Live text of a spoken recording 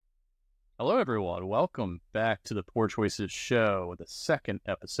Hello, everyone. Welcome back to the Poor Choices Show, the second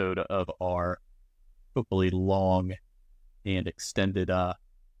episode of our hopefully long and extended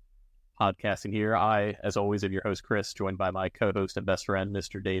podcasting here. I, as always, am your host, Chris, joined by my co-host and best friend,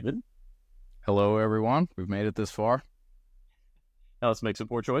 Mr. David. Hello, everyone. We've made it this far. Now let's make some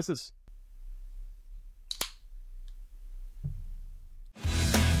poor choices.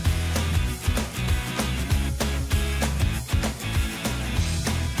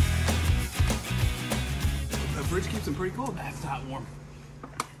 The fridge keeps them pretty cold. That's not warm.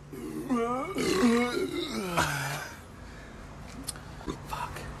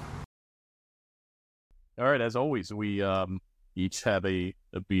 Fuck. All right, as always, we each have a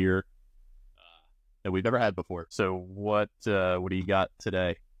beer that we've never had before. So what do you got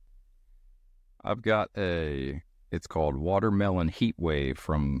today? I've got it's called Watermelon Heat Wave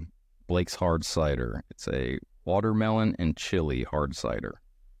from Blake's Hard Cider. It's a watermelon and chili hard cider.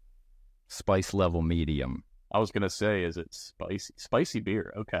 Spice level medium. I was going to say, is it spicy? Spicy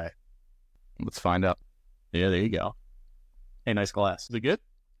beer. Okay. Let's find out. Yeah, there you go. Hey, nice glass. Is it good?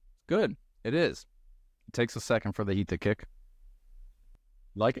 Good. It is. It takes a second for the heat to kick.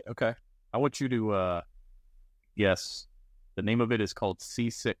 Like it? Okay. I want you to guess. The name of it is called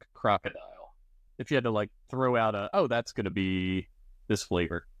Seasick Crocodile. If you had to throw out that's going to be this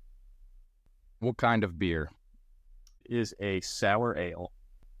flavor. What kind of beer? It is a sour ale.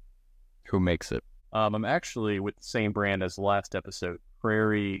 Who makes it? I'm actually with the same brand as the last episode,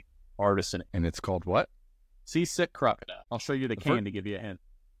 Prairie Artisan. And it's called what? Seasick Crocodile. I'll show you the can to give you a hint.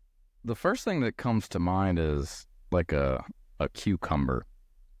 The first thing that comes to mind is like a cucumber,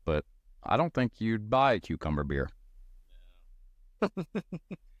 but I don't think you'd buy a cucumber beer.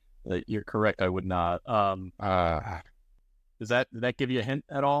 You're correct. I would not. Did that give you a hint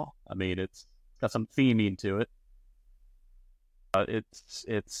at all? I mean, it's got some theming to it.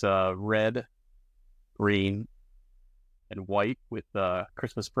 It's red, green, and white with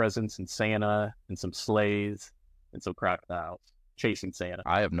Christmas presents and Santa and some sleighs and some crocodiles chasing Santa.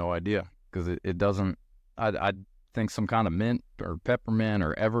 I have no idea because it doesn't. I think some kind of mint or peppermint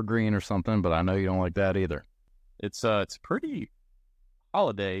or evergreen or something, but I know you don't like that either. It's pretty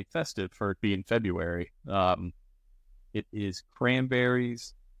holiday festive for it being February. It is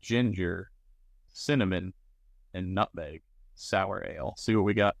cranberries, ginger, cinnamon, and nutmeg sour ale. See what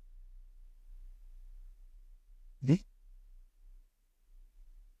we got.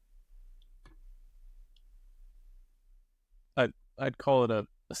 I'd call it a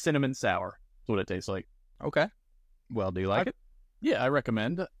cinnamon sour. That's what it tastes like. Okay. Well, do you like it? Yeah, I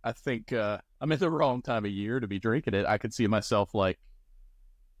recommend. I think I'm in the wrong time of year to be drinking it. I could see myself at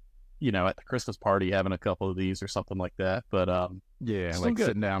the Christmas party having a couple of these or something like that. But yeah, still like good.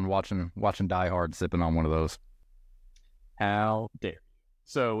 sitting down watching Die Hard, sipping on one of those. How dare you?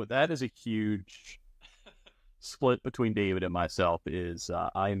 So that is a huge split between David and myself. Is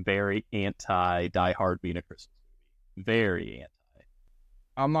I am very anti Die Hard being a Christmas movie. Very anti.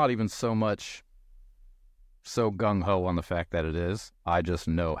 I'm not even so gung-ho on the fact that it is. I just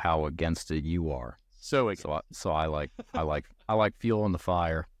know how against it you are. So against. I like fueling the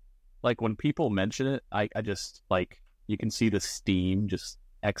fire. Like when people mention it, I just you can see the steam just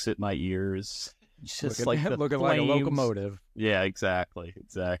exit my ears. It's just looking like a locomotive. Yeah, exactly.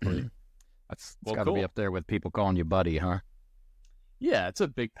 It's got to be up there with people calling you buddy, huh? Yeah, it's a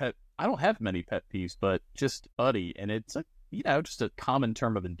big pet. I don't have many pet peeves, but just buddy, and it's just a common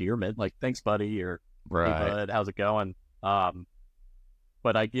term of endearment, like thanks, buddy, or right. Hey, bud, how's it going?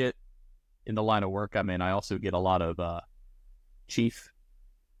 But I get in the line of work I'm in, I also get a lot of chief,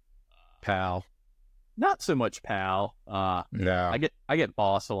 pal. Not so much pal. Yeah. I get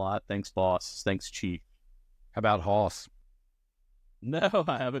boss a lot. Thanks, boss. Thanks, chief. How about hoss? No,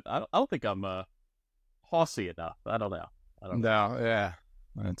 I haven't. I don't think I'm hossy enough. I don't know. No, yeah.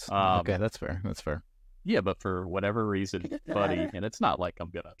 That's okay. That's fair. Yeah, but for whatever reason, buddy, and it's not like I'm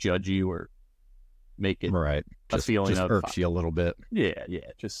gonna judge you or make it right. Just irks you a little bit. Yeah.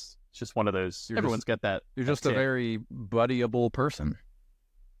 Just one of those. Everyone's got that. You're just a very buddyable person.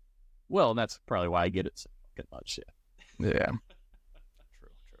 Well, and that's probably why I get it so fucking much. Yeah. True.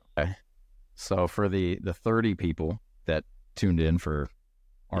 Okay. So for the 30 people that tuned in for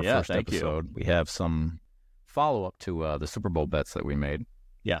our first episode, we have some follow-up to the Super Bowl bets that we made.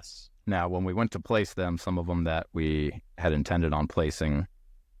 Yes. Now, when we went to place them, some of them that we had intended on placing,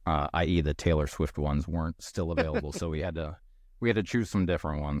 i.e. the Taylor Swift ones, weren't still available, so we had to choose some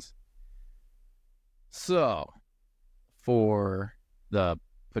different ones. So, for the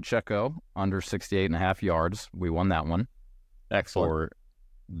Pacheco under 68.5 yards, we won that one. Excellent. For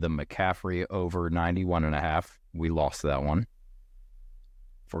the McCaffrey over 91.5, we lost that one.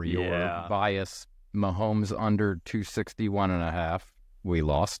 For your bias, Mahomes under 261.5, we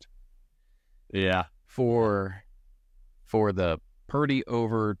lost. Yeah. For the Purdy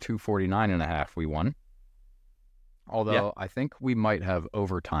over 249.5, we won. Although I think we might have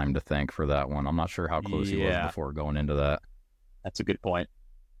overtime to thank for that one. I'm not sure how close he was before going into that. That's a good point.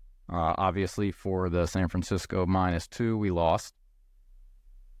 Obviously, for the San Francisco -2, we lost.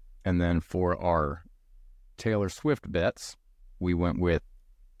 And then for our Taylor Swift bets, we went with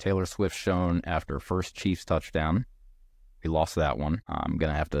Taylor Swift shown after first Chiefs touchdown. We lost that one. I'm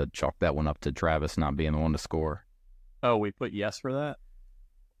going to have to chalk that one up to Travis not being the one to score. Oh, we put yes for that?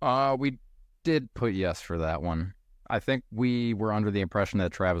 We did put yes for that one. I think we were under the impression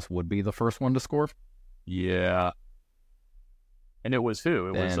that Travis would be the first one to score. Yeah. And it was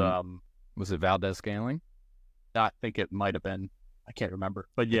who? Was it Valdez-Scantling? I think it might have been. I can't remember.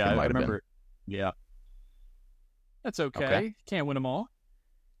 But yeah, I remember. Yeah. That's okay. Can't win them all.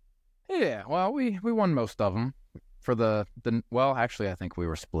 Yeah, well, we won most of them. For well, actually, I think we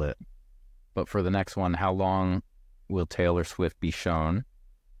were split. But for the next one, how long will Taylor Swift be shown?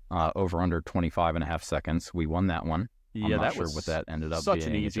 Over under 25.5 seconds. We won that one. Yeah, I'm not sure what that ended up being. Such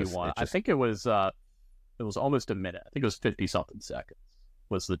an easy one. I think it was almost a minute. I think it was 50-something seconds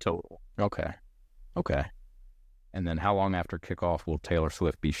was the total. Okay. And then how long after kickoff will Taylor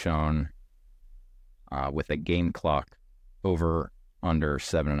Swift be shown with a game clock over under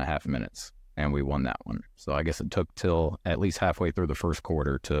 7.5 minutes? And we won that one. So I guess it took till at least halfway through the first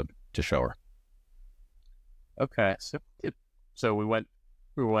quarter to show her. Okay. So we went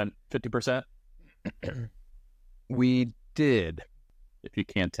 50%? We did. If you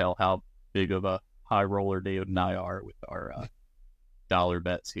can't tell how big of a high roller David and I are with our dollar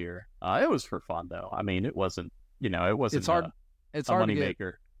bets here. It was for fun, though. I mean, it wasn't, it's hard. It's a money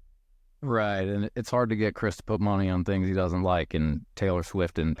maker. Right, and it's hard to get Chris to put money on things he doesn't like, and Taylor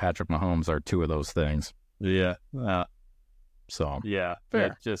Swift and Patrick Mahomes are two of those things. Yeah. So yeah,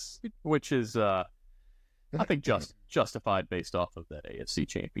 fair. Which is, I think, justified based off of that AFC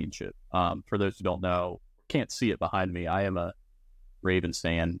Championship. For those who don't know, can't see it behind me. I am a Ravens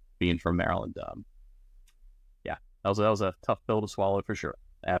fan, being from Maryland. Yeah, that was a tough pill to swallow for sure.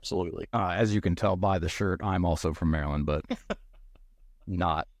 Absolutely. As you can tell by the shirt, I'm also from Maryland, but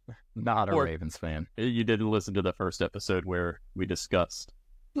not a Ravens fan. You didn't listen to the first episode where we discussed,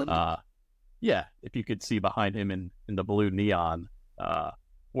 if you could see behind him in the blue neon,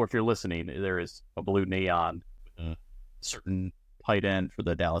 or if you're listening, there is a blue neon with a certain tight end for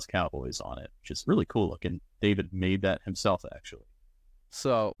the Dallas Cowboys on it, which is really cool looking. David made that himself, actually.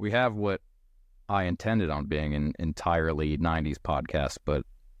 So we have what I intended on being an entirely 90s podcast, but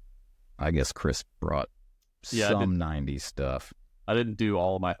I guess Chris brought some 90s stuff. I didn't do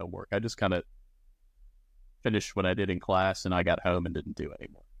all of my homework. I just kind of finished what I did in class, and I got home and didn't do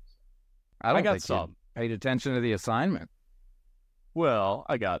anymore. I got some. Paid attention to the assignment. Well,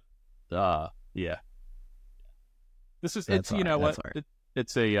 I got, yeah. This is, it's, you know what?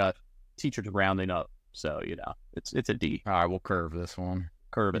 It's a teacher's rounding up, so, it's a D. All right, we'll curve this one.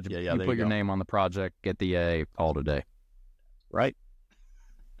 Curve it, You put your name on the project, get the A, all today. Right.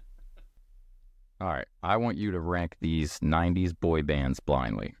 All right, I want you to rank these 90s boy bands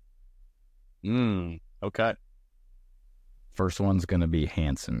blindly. Okay. First one's going to be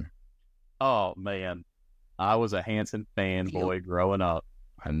Hanson. Oh, man. I was a Hanson fanboy growing up.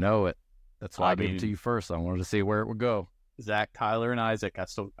 I know it. That's why I gave it to you first. I wanted to see where it would go. Zach, Tyler, and Isaac.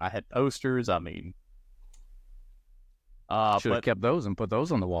 I had posters. I mean, should have kept those and put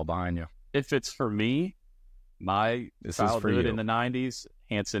those on the wall behind you. If it's for me, my childhood in the 90s,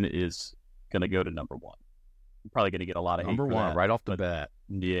 Hanson is going to go to number one. I'm probably going to get a lot of number hate for one that, right off the bat.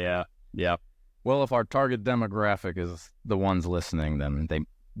 Yeah. Well, if our target demographic is the ones listening, then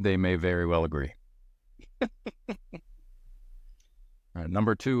they may very well agree. All right,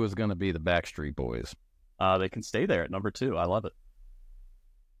 number 2 is going to be the Backstreet Boys. They can stay there at number 2. I love it.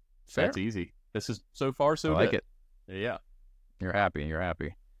 Fair. That's easy. This is so far so good. I like it. Yeah. You're happy.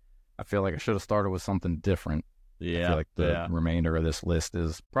 I feel like I should have started with something different. Yeah. I feel like the remainder of this list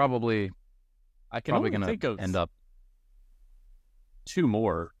is probably going to end up 2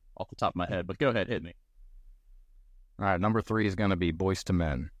 more off the top of my head, but go ahead, hit me. All right, number 3 is going to be Boyz II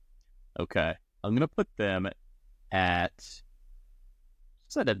Men. Okay. I'm going to put them at...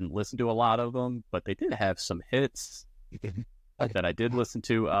 I didn't listen to a lot of them, but they did have some hits that I did listen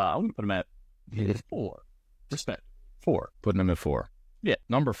to. I'm going to put them at 4. Respect. 4. Putting them at 4. Yeah.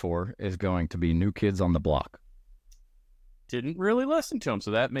 Number 4 is going to be New Kids on the Block. Didn't really listen to them,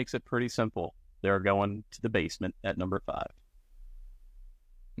 so that makes it pretty simple. They're going to the basement at number 5.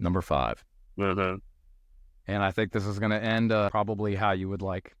 Number 5. Mm-hmm. And I think this is going to end probably how you would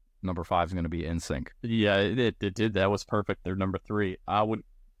like. Number 5 is going to be NSYNC. Yeah, it did. That was perfect. They're number 3. I would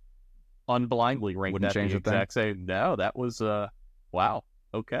unblindly rank Wouldn't that change the it then? exact same. No, that was wow.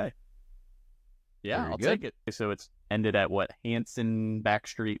 Okay. Yeah, Very I'll good. take it. So it's ended at what? Hanson,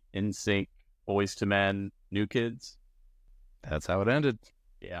 Backstreet, NSYNC, Boys to Men, New Kids. That's how it ended.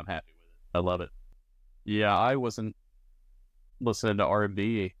 Yeah, I'm happy with it. I love it. Yeah, I wasn't listening to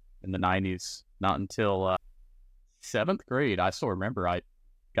R&B in the 90s, not until 7th grade. I still remember I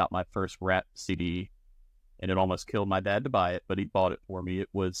got my first rap CD, and it almost killed my dad to buy it, but he bought it for me. It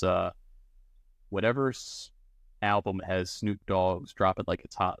was whatever album has Snoop Dogg's Drop It Like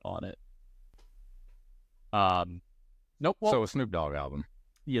It's Hot on it. Nope. Well, So a Snoop Dogg album.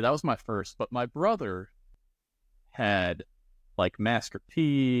 yeah, that was my first, but my brother had like Master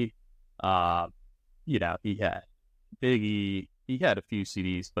P, he had Biggie, he had a few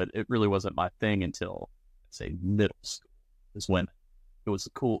CDs, but it really wasn't my thing until, I'd say, middle school is when it was a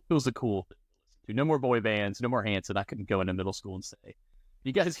cool thing to listen to. No more boy bands, no more Hanson. I couldn't go into middle school and say,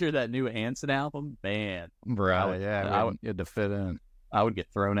 you guys hear that new Hanson album? Man, Right, you had to fit in. I would get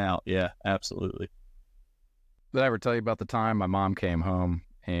thrown out. Yeah, absolutely. Did I ever tell you about the time my mom came home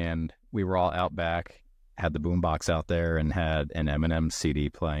and we were all out back, had the boombox out there and had an Eminem CD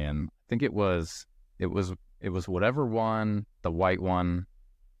playing? I think it was whatever one, the white one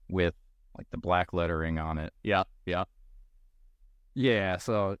with like the black lettering on it. Yeah. Yeah,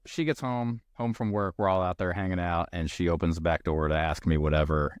 so she gets home from work, we're all out there hanging out, and she opens the back door to ask me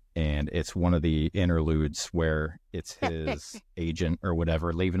whatever, and it's one of the interludes where it's his agent or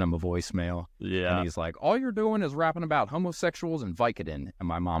whatever leaving him a voicemail. Yeah. And he's like, all you're doing is rapping about homosexuals and Vicodin. And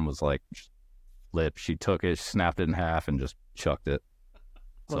my mom was like, flip. She took it, snapped it in half, and just chucked it.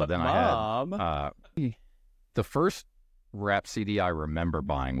 So Well, then Mom. I had the first rap CD I remember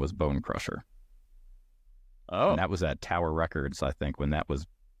buying was Bone Crusher. Oh, And that was at Tower Records, I think, when that was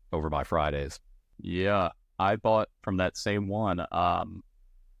over by Fridays. yeah. I bought from that same one.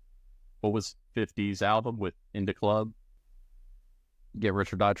 What was 50's album with Into Club? Get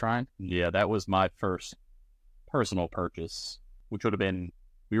Rich or Die Trying? Yeah, that was my first personal purchase, which would have been,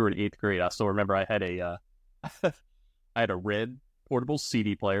 we were in 8th grade. I still remember I had a I had a red portable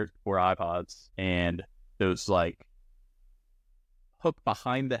CD player for iPods, and those like hook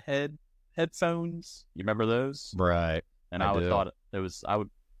behind the head headphones. You remember those? Right. And I I would do. thought it was, I would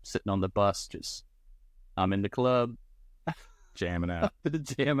sitting on the bus, just I'm in the club, Jamming out.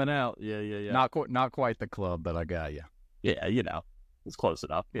 jamming out. Yeah. Not quite the club, but I got you. Yeah, it's close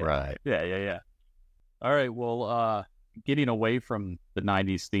enough. Yeah. Right. Yeah. All right. Well, getting away from the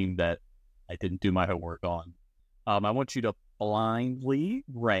 90s theme that I didn't do my homework on, I want you to blindly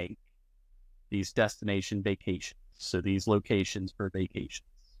rank these destination vacations. So these locations for vacations.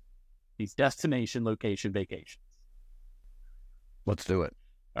 These destination location vacations. Let's do it.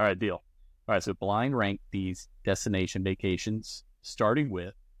 All right, deal. All right, so blind rank these destination vacations, starting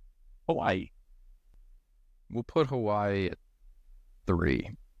with Hawaii. We'll put Hawaii at 3.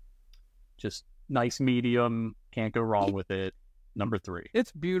 Just nice medium, can't go wrong with it. Number 3.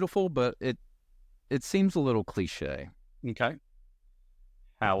 It's beautiful, but it seems a little cliche. Okay.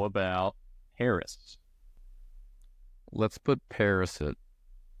 How about Paris? Let's put Paris at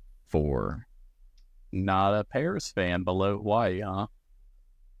 4. Not a Paris fan, below Hawaii, huh?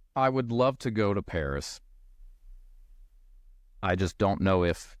 I would love to go to Paris. I just don't know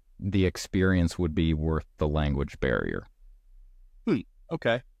if the experience would be worth the language barrier.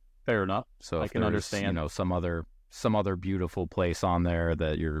 Okay, fair enough. So I if can there's, understand. some other beautiful place on there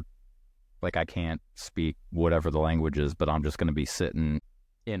that you're like, I can't speak whatever the language is, but I'm just going to be sitting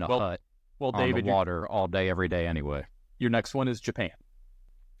in a hut Well, on David, the water all day, every day anyway. your next one is Japan.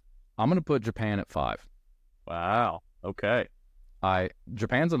 I'm going to put Japan at 5. Wow. Okay.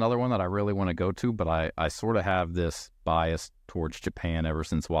 Japan's another one that I really want to go to, but I sort of have this bias towards Japan ever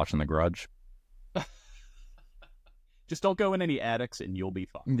since watching The Grudge. Just don't go in any attics and you'll be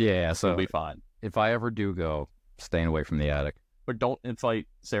fine. Yeah, so You'll be fine. if I ever do go, staying away from the attic. But don't invite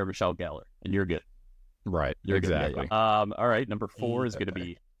Sarah Michelle Gellar, and you're good. Right, You're good. exactly. All right. Number 4 is going to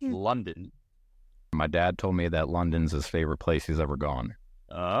be London. My dad told me that London's his favorite place he's ever gone.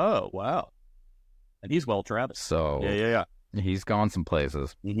 Oh, wow. And he's well traveled. So Yeah. he's gone some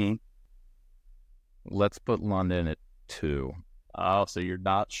places. Mm-hmm. Let's put London at 2. Oh, so you're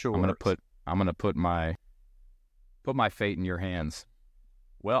not sure. I'm gonna put my fate in your hands.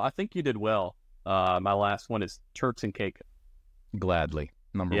 Well, I think you did well. My last one is Turks and Caicos. Gladly.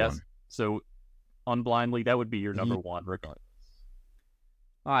 Number 1. So, unblindly, that would be your number 1, regardless.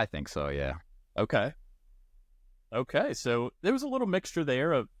 I think so, yeah. Okay. So there was a little mixture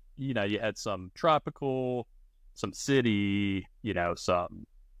there of, you had some tropical, some city, some.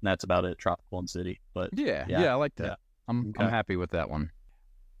 That's about it. Tropical and city, but Yeah, I like that. Yeah. I'm Okay. happy with that one.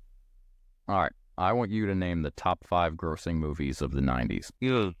 All right, I want you to name the top 5 grossing movies of the 90s.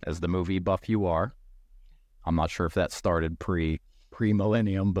 As the movie buff you are, I'm not sure if that started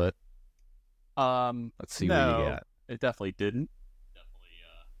pre-millennium, but let's see what you no, got. it definitely didn't. Definitely,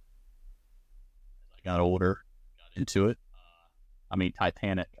 as I got older, got into it. I mean,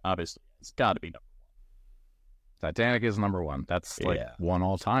 Titanic, obviously, it's got to be number Titanic is number 1. That's like Yeah. one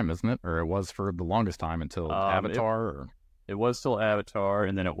all time, isn't it? Or it was for the longest time until Avatar. Or... It was still Avatar,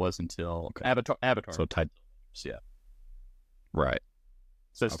 and then it was until Avatar. So Yeah. Right.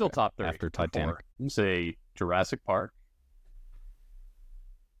 So it's still top 30. After Titanic. You say Jurassic Park.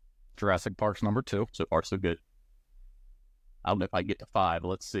 Jurassic Park's number 2. So far, so good. I don't know if I get to 5.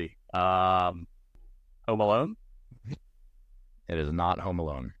 Let's see. Home Alone? It is not Home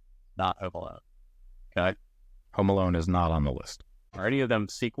Alone. Not Home Alone. Okay. Home Alone is not on the list. Are any of them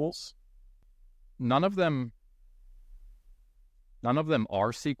sequels? None of them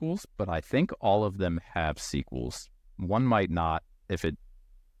are sequels, but I think all of them have sequels. One might not. If it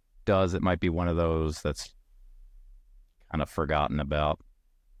does, it might be one of those that's kind of forgotten about.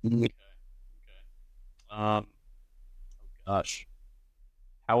 Okay. Oh gosh.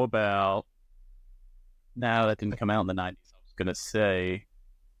 How about... No, that didn't come out in the 90s. I was going to say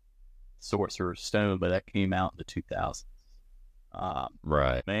Sorcerer's Stone, but that came out in the 2000s.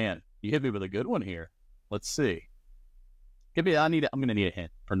 Right. Man, you hit me with a good one here. Let's see. I'm going to need a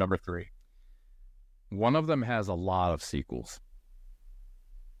hint for number 3. One of them has a lot of sequels.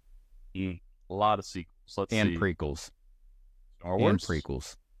 A lot of sequels. Let's and see. prequels. Star Wars? And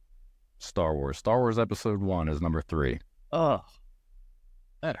prequels. Star Wars. Star Wars Episode 1 is number 3. Ugh.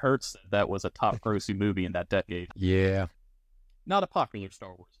 That hurts that was a top grossing movie in that decade. Yeah. Not a popular Star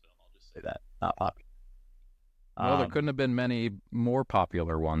Wars film, I'll just say that. Not popular. Well, there couldn't have been many more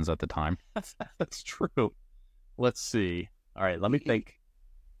popular ones at the time. That's true. Let's see. All right, let me think.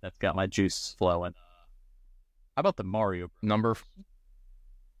 That's got my juices flowing. How about the Mario Bros?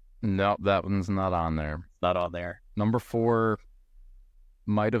 No, that one's not on there. It's not on there. Number 4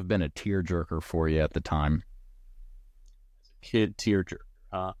 might have been a tearjerker for you at the time. Kid tearjerker,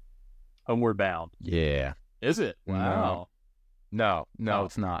 huh? Homeward Bound. Yeah. Is it? Wow. No, Oh.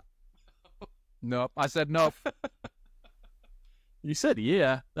 it's not. Nope. I said nope. You said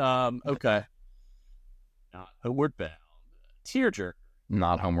yeah. Okay. Not Homeward Bound. Tearjerker.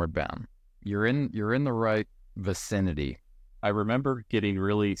 Not Homeward Bound. You're in the right vicinity. I remember getting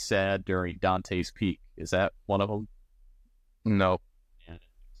really sad during Dante's Peak. Is that one of them? Nope. Yeah, I didn't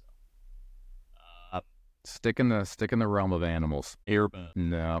think so. Stick in the realm of animals. Airbud.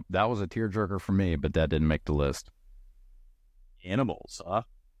 No, that was a tearjerker for me, but that didn't make the list. Animals, huh?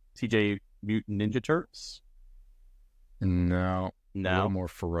 TJ Mutant Ninja Turtles? No. A No. little more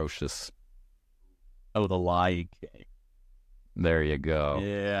ferocious. Oh, The Lion King. There you go.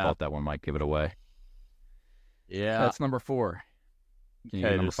 Yeah. Thought that one might give it away. Yeah. That's number 4. Can you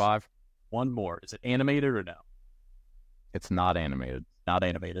Okay, do number there's 5? one more. Is it animated or no? It's not animated. Not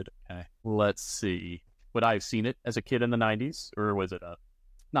animated. Okay. Let's see. Would I have seen it as a kid in the 90s, or was it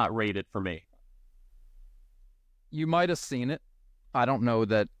not rated for me? You might have seen it. I don't know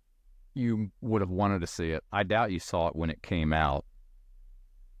that you would have wanted to see it. I doubt you saw it when it came out.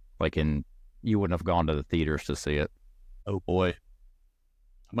 You wouldn't have gone to the theaters to see it. Oh, boy.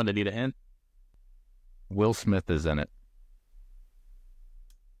 I'm going to need a hint. Will Smith is in it.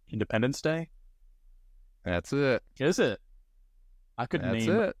 Independence Day? That's it. Is it? I could That's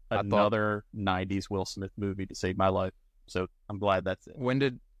name it. I thought- another 90s Will Smith movie to save my life. So I'm glad that's it. When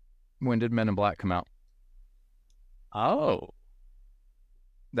did Men in Black come out? Oh.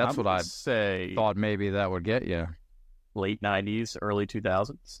 That's what I say. thought maybe that would get you. Late 90s, early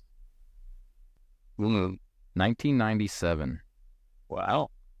 2000s. 1997. Wow.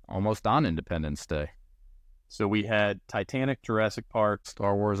 Almost on Independence Day. So we had Titanic, Jurassic Park.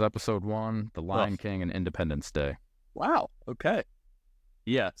 Star Wars Episode 1, The Lion Ugh. King, and Independence Day. Wow. Okay.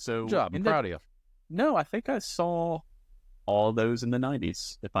 Yeah. So Good job. I'm proud of you. No, I think I saw all those in the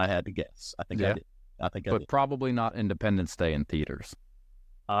 90s, if I had to guess. I think I Yeah. did. I think I But did. probably not Independence Day in theaters.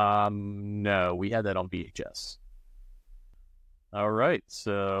 No, we had that on VHS. All right.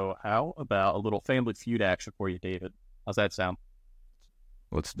 So how about a little Family Feud action for you, David? How's that sound?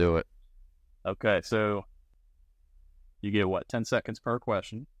 Let's do it. Okay. So you get what? 10 seconds per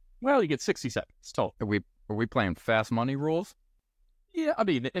question. Well, you get 60 seconds total. Are we playing fast money rules? Yeah. I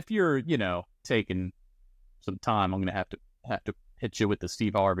mean, if you're, taking some time, I'm going to have to hit you with the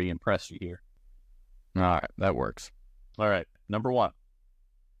Steve Harvey and press you here. All right, that works. All right. Number 1.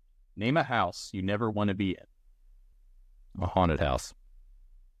 Name a house you never want to be in. A haunted house.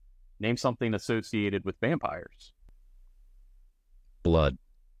 Name something associated with vampires. Blood.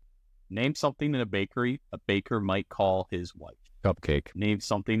 Name something in a bakery a baker might call his wife. Cupcake. Name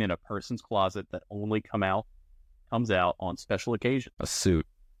something in a person's closet that only comes out on special occasions. A suit.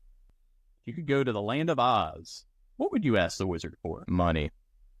 If you could go to the land of Oz, what would you ask the wizard for? Money.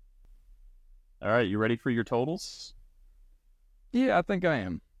 All right, you ready for your totals? Yeah, I think I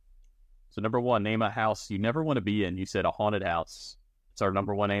am. So number one, name a house you never want to be in. You said a haunted house. It's our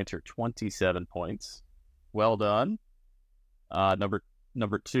number one answer, 27 points. Well done.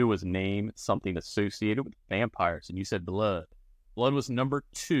 Number two was name something associated with vampires, and you said blood. Blood was number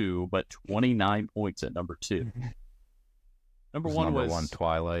two, but 29 points at number two. Number one,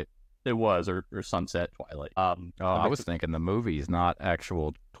 Twilight. It was, or Sunset, Twilight. I was thinking the movie's not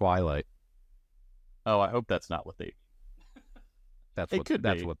actual Twilight. Oh, I hope that's not what they... That's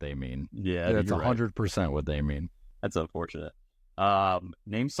what they mean. Yeah, that's you're 100% what they mean. That's unfortunate.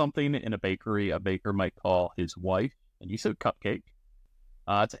 Name something in a bakery a baker might call his wife, and you said cupcake.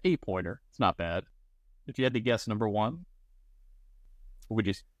 It's an 8-pointer. It's not bad. If you had to guess number one, what would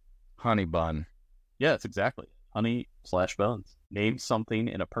you... Honey bun. Yeah, that's exactly it. Honey/buns. Name something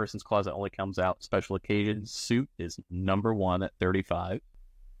in a person's closet only comes out special occasions. Suit is number one at 35.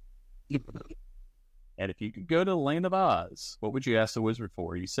 And if you could go to the land of Oz, what would you ask the wizard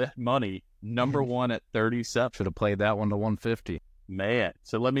for? You said money, number one at 37. Should have played that one to 150. Man,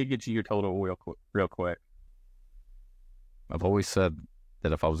 so let me get you your total real quick. I've always said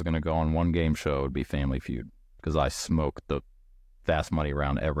that if I was going to go on one game show, it would be Family Feud, because I smoke the fast money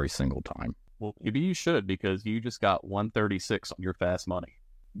round every single time. Well, maybe you should, because you just got 136 on your fast money,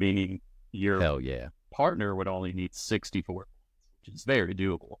 meaning your Hell yeah. partner would only need 64, which is very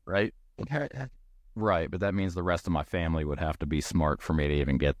doable, right? Right, but that means the rest of my family would have to be smart for me to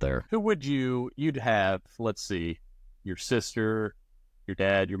even get there. Who would you'd have, let's see, your sister, your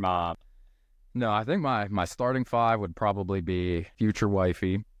dad, your mom. No, I think my starting five would probably be future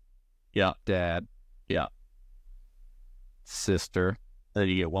wifey. Yeah. Dad. Yeah. Sister. Then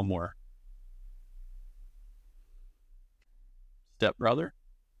you get one more. Stepbrother?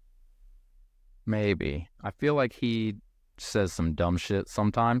 Maybe. I feel like he says some dumb shit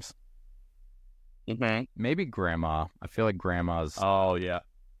sometimes. Mm-hmm. Maybe grandma. I feel like grandma's... Oh, yeah.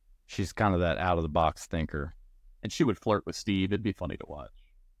 She's kind of that out-of-the-box thinker. And she would flirt with Steve. It'd be funny to watch.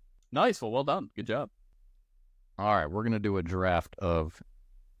 Nice. Well done. Good job. All right, we're going to do a draft of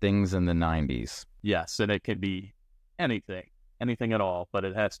things in the 90s. Yes, and it can be anything at all, but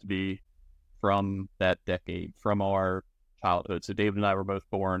it has to be from that decade, from our childhood. So David and I were both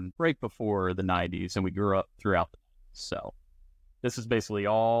born right before the 90s, and we grew up throughout the 90s. So this is basically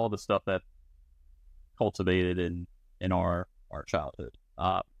all the stuff that cultivated in our childhood.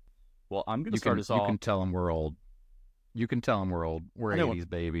 Well, I'm going to start us off. You can tell them we're old. You can tell them we're old. We're 80s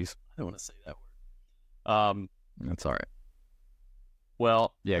babies. I don't want to say that word. That's all right.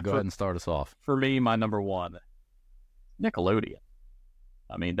 Well, yeah, go ahead and start us off. For me, my number one, Nickelodeon.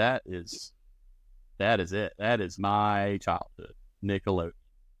 I mean, that is it. That is my childhood, Nickelodeon.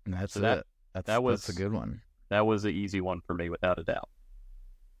 That's so it. That's a good one. That was an easy one for me, without a doubt.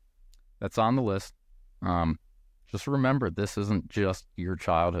 That's on the list. Just remember, this isn't just your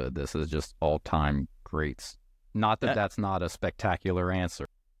childhood. This is just all-time greats. Not that that's not a spectacular answer.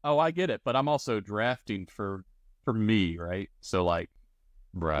 Oh, I get it, but I'm also drafting for me, right? So, like,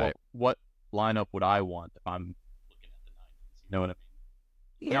 right. What lineup would I want if I'm looking at the 90s? You know what I mean?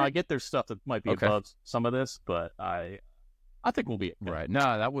 Yeah. Now, I get there's stuff that might be above some of this, but I think we'll be right.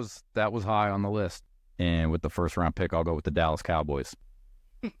 No, that was high on the list. And with the first round pick, I'll go with the Dallas Cowboys.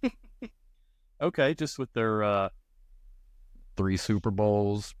 Okay, just with their 3 Super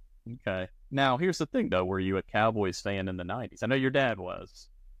Bowls. Okay. Now, here's the thing, though. Were you a Cowboys fan in the 90s? I know your dad was.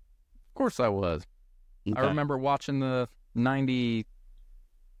 Of course I was. Okay. I remember watching the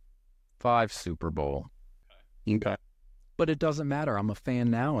 95 Super Bowl. Okay. But it doesn't matter. I'm a fan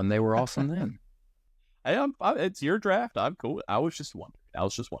now, and they were awesome then. It's your draft. I'm cool. I was just wondering.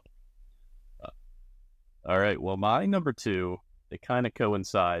 All right. Well, my number 2, it kind of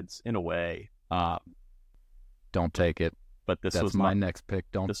coincides in a way. Don't take it. But this was my next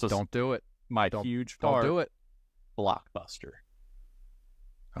pick. Don't do it. Huge Don't part. do it. Blockbuster.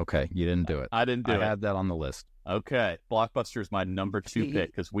 Okay, you didn't do it. I didn't do it. I had that on the list. Okay, Blockbuster is my number 2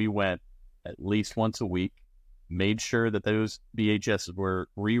 pick, because we went at least once a week, made sure that those VHSs were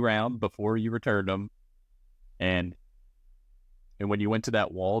rewound before you returned them, and when you went to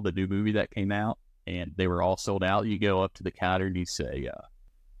that wall, the new movie that came out, and they were all sold out, you go up to the counter and you say,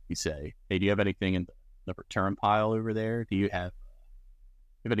 "Hey, do you have anything in the return pile over there? Do you have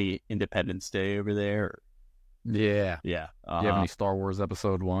any Independence Day over there, or Yeah. Yeah. Do you have any Star Wars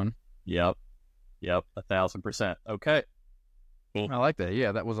Episode 1? Yep. 1,000%. Okay. Cool. I like that.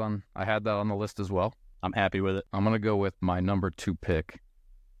 Yeah, I had that on the list as well. I'm happy with it. I'm going to go with my number 2 pick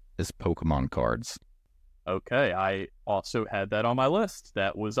is Pokemon cards. Okay. I also had that on my list.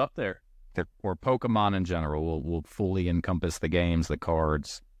 That was up there. Or Pokemon in general will fully encompass the games, the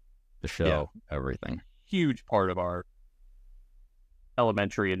cards, the show, everything. Huge part of our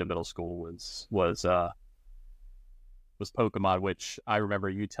elementary into middle school was Pokemon, which I remember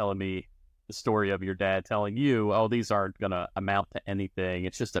you telling me the story of your dad telling you, oh, these aren't going to amount to anything.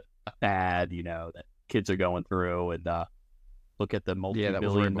 It's just a fad, that kids are going through, and look at the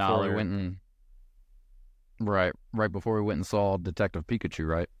multi-billion dollar. Right before we went and saw Detective Pikachu,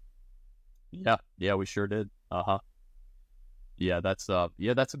 right? Yeah, we sure did. Yeah, that's a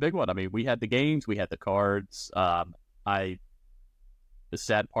big one. I mean, we had the games, we had the cards. The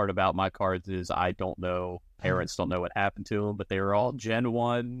sad part about my cards is I don't know, parents don't know what happened to them, but they were all Gen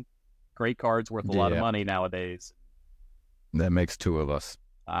 1, great cards worth a lot of money nowadays. That makes 2 of us.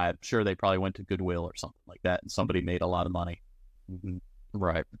 I'm sure they probably went to Goodwill or something like that, and somebody made a lot of money. Mm-hmm.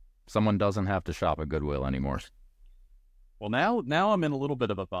 Right. Someone doesn't have to shop at Goodwill anymore. Well, now I'm in a little bit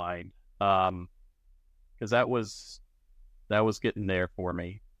of a bind, because that was getting there for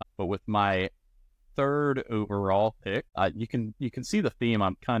me. But with my 3rd overall pick, you can see the theme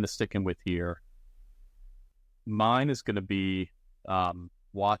I'm kind of sticking with here. Mine is going to be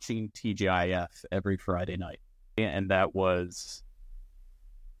watching TGIF every Friday night, and that was,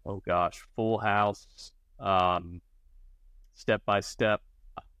 oh gosh, Full House, Step by Step,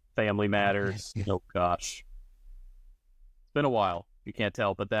 Family Matters. Oh gosh, it's been a while. You can't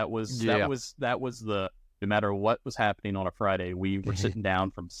tell, but that was the, no matter what was happening on a Friday, we were sitting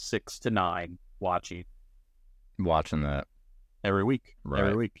down from 6 to 9 watching that every week. Right.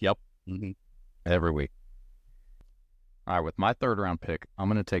 Every week. Yep. Mm-hmm. Every week. All right, with my 3rd round pick, I'm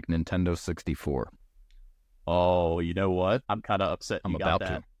going to take Nintendo 64. Oh, you know what? I'm kind of upset you got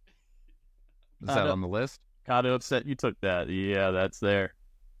that. Is that on the list? Kind of upset you took that. Yeah, that's there.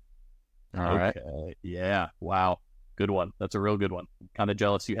 All right. Yeah. Wow. Good one. That's a real good one. I'm kind of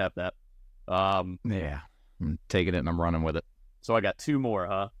jealous you have that. Yeah. I'm taking it and I'm running with it. So I got 2 more,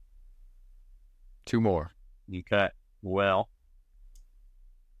 huh? 2 more. Okay. Well,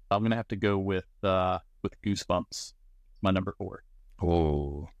 I'm gonna have to go with Goosebumps. My number 4.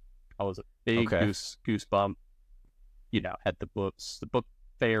 Oh. I was a big Goosebump. Had the books. The book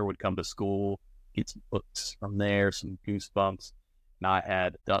fair would come to school, get some books from there, some Goosebumps, and I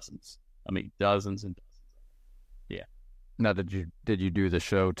had dozens. I mean, dozens and dozens. Yeah. Now, did you do the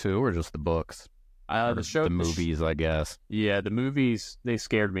show too, or just the books? The movies, I guess. Yeah, the movies, they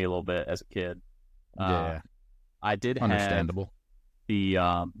scared me a little bit as a kid. Yeah. I did understandable.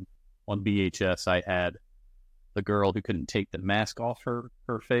 Have on VHS, I had the girl who couldn't take the mask off her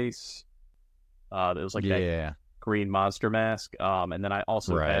face. It was like that green monster mask. And then I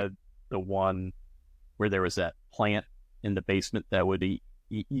also had the one where there was that plant in the basement that would eat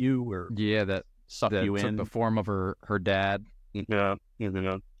you, or that suck you in. Took the form of her dad. Yeah.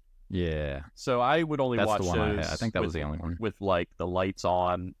 Yeah. So I would only watch the one those. I think that was the only one with like the lights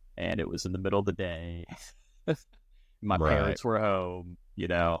on, and it was in the middle of the day. My parents were home.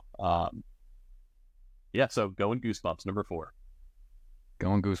 So going Goosebumps, number 4.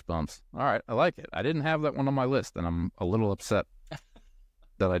 Going Goosebumps. All right, I like it. I didn't have that one on my list, and I'm a little upset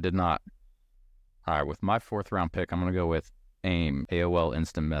that I did not. All right, with my 4th round pick, I'm going to go with AIM, AOL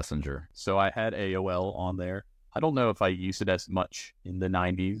Instant Messenger. So I had AOL on there. I don't know if I used it as much in the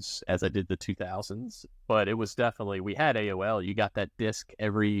 90s as I did the 2000s, but it was definitely, we had AOL. You got that disc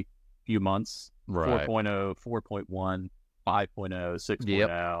every few months, 4.0, 4.1, 5.0,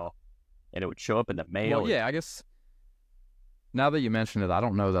 6.0, and it would show up in the mail. Well, yeah, I guess now that you mention it, I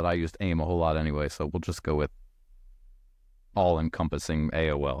don't know that I used AIM a whole lot anyway, so we'll just go with all-encompassing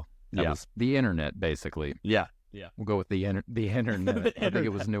AOL. That was the internet, basically. Yeah. We'll go with the internet. I think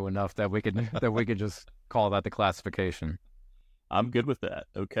it was new enough that we could just call that the classification. I'm good with that.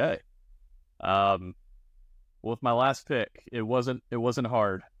 Okay. With my last pick, it wasn't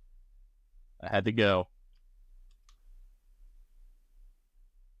hard. I had to go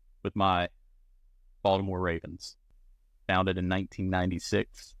with my Baltimore Ravens, founded in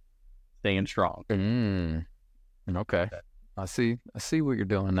 1996, staying strong. Okay. I see what you're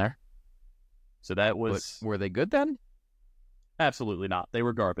doing there. So that was... But were they good then? Absolutely not. They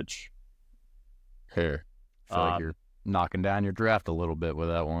were garbage. Here. I feel like you're knocking down your draft a little bit with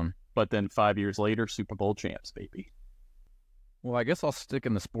that one. But then 5 years later, Super Bowl champs, baby. Well, I guess I'll stick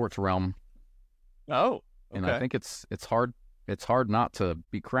in the sports realm. Oh, okay. And I think it's hard not to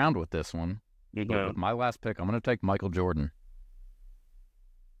be crowned with this one. But with my last pick, I'm going to take Michael Jordan.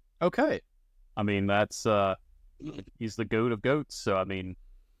 Okay. I mean, that's he's the GOAT of GOATs, so I mean,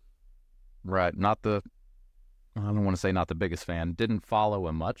 Right. I don't want to say not the biggest fan. Didn't follow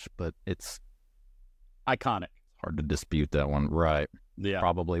him much, but it's iconic. hard to dispute that one. Right. Yeah.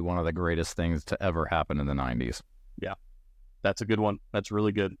 Probably one of the greatest things to ever happen in the 90s. Yeah. That's a good one. That's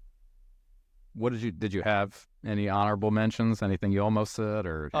really good. What did you have any honorable mentions? Anything you almost said,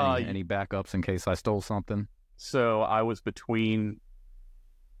 or any backups in case I stole something? So I was between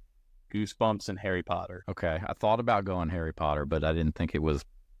Goosebumps and Harry Potter. Okay. I thought about going Harry Potter, but I didn't think it was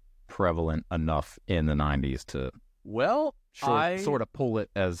prevalent enough in the 90s to sort of pull it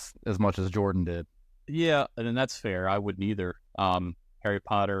as much as Jordan did. Yeah, and that's fair. I wouldn't either. Harry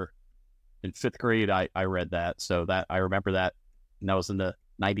Potter in 5th grade, I read that, so that I remember that, and that was in the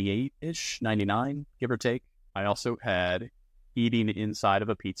 98-ish, 99, give or take. I also had eating inside of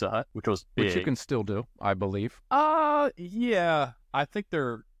a Pizza Hut, which was big. Which you can still do, I believe. Yeah. I think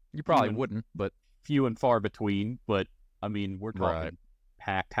they're You probably wouldn't, but few and far between. But I mean, we're talking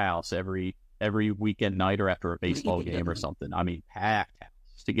packed house every weekend night or after a baseball game or something. I mean, packed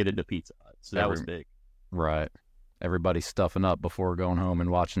house to get into Pizza Hut. So that was big. Right. Everybody's stuffing up before going home and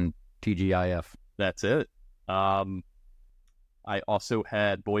watching TGIF. That's it. I also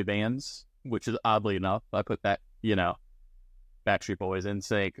had boy bands, which is oddly enough, I put that, Backstreet Boys,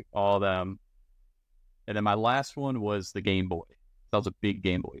 NSYNC, all of them. And then my last one was the Game Boy. I was a big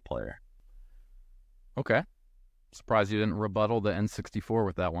Game Boy player. Okay. Surprised you didn't rebuttal the N64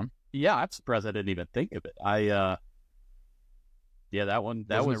 with that one. Yeah, I'm surprised I didn't even think of it. That one.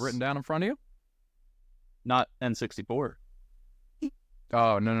 Wasn't it written down in front of you? Not N64.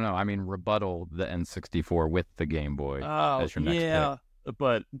 Oh, no. I mean, rebuttal the N64 with the Game Boy as your next pick.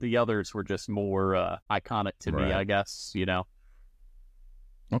 But the others were just more iconic to me, I guess,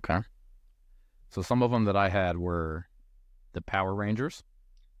 Okay. So some of them that I had were the Power Rangers.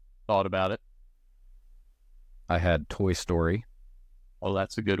 Thought about it. I had Toy Story. Oh,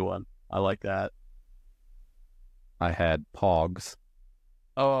 that's a good one. I like that. I had Pogs.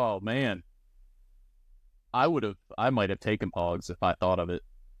 Oh, man. I might have taken Pogs if I thought of it.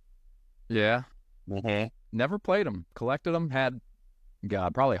 Yeah. Mm-hmm. Never played them. Collected them. Had,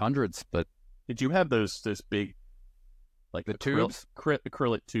 probably hundreds, but... Did you have those big... Like the tubes?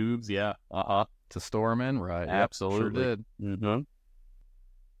 Acrylic tubes, yeah. To store them in? Right. Absolutely. Yep, sure did. Mm-hmm.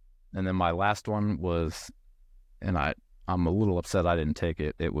 And then my last one was... And I'm a little upset I didn't take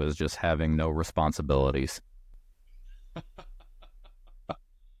it. It was just having no responsibilities.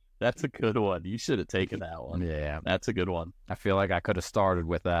 That's a good one. You should have taken that one. Yeah. That's a good one. I feel like I could have started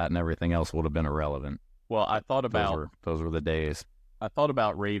with that and everything else would have been irrelevant. Well, I thought about... Those were the days. I thought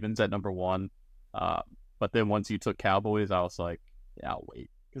about Ravens at number 1. But then once you took Cowboys, I was like, yeah, I'll wait.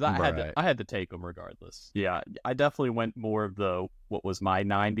 Because I had to take them regardless. Yeah, I definitely went more of what was my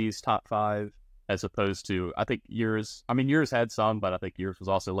 90s top 5 as opposed to, I think yours had some, but I think yours was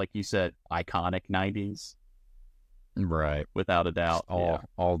also, like you said, iconic 90s. Right. Without a doubt.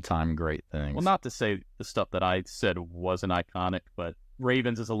 All-time great things. Well, not to say the stuff that I said wasn't iconic, but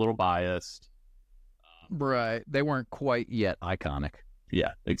Ravens is a little biased. Right. They weren't quite yet iconic.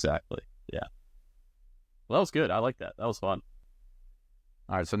 Yeah, exactly. Yeah. Well, that was good. I like that. That was fun.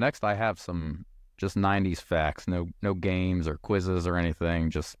 All right, so next I have some just 90s facts. No games or quizzes or anything,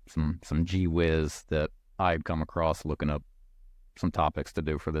 just some gee whiz that I'd come across looking up some topics to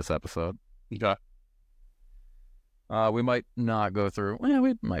do for this episode. Okay. We might not go through... Well,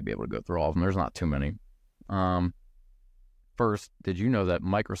 we might be able to go through all of them. There's not too many. First, did you know that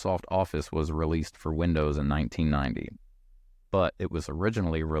Microsoft Office was released for Windows in 1990? But it was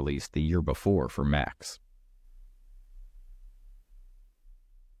originally released the year before for Macs.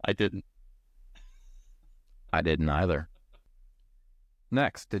 I didn't. I didn't either.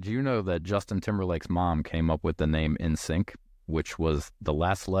 Next, did you know that Justin Timberlake's mom came up with the name NSYNC, which was the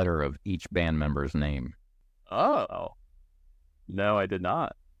last letter of each band member's name? Oh. No, I did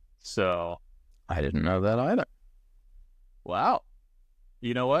not. So. I didn't know that either. Wow.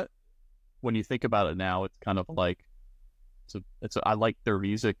 You know what? When you think about it now, it's kind of like, I like their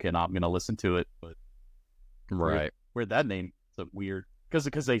music and I'm going to listen to it, but. Right. Where'd that name? It's weird.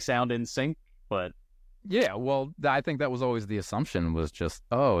 Because they sound in sync, but... Yeah, well, I think that was always the assumption, was just,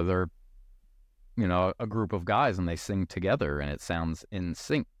 they're, a group of guys and they sing together and it sounds in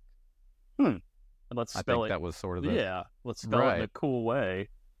sync. And let's spell it... I think that was sort of the... Yeah, let's spell it in a cool way.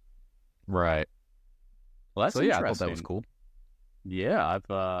 Right. Well, that's interesting. I thought that was cool. Yeah,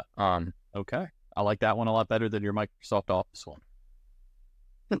 okay. I like that one a lot better than your Microsoft Office one.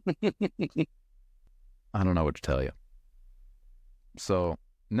 I don't know what to tell you. So,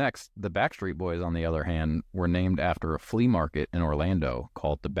 Next, the Backstreet Boys, on the other hand, were named after a flea market in Orlando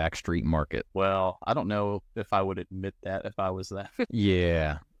called the Backstreet Market. Well, I don't know if I would admit that if I was that.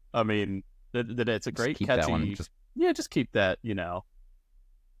 Yeah. I mean, that it's a great keep catchy. That one. Just keep that.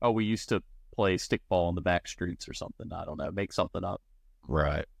 Oh, we used to play stickball in the back streets or something. I don't know. Make something up.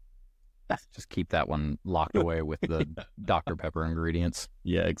 Right. Just keep that one locked away with the Dr. Pepper ingredients.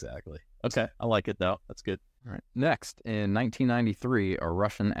 Yeah, exactly. Okay, I like it though. That's good. All right. Next, in 1993, a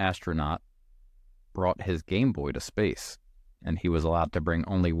Russian astronaut brought his Game Boy to space, and he was allowed to bring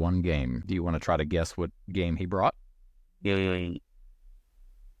only one game. Do you want to try to guess what game he brought? I'm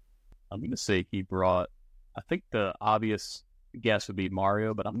going to say he brought, I think the obvious guess would be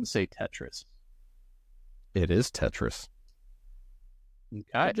Mario, but I'm going to say Tetris. It is Tetris.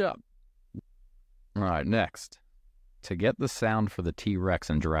 Okay. Good job. All right, next. To get the sound for the T-Rex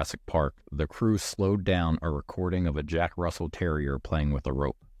in Jurassic Park, the crew slowed down a recording of a Jack Russell Terrier playing with a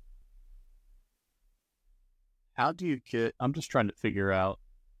rope. How do you get, I'm just trying to figure out,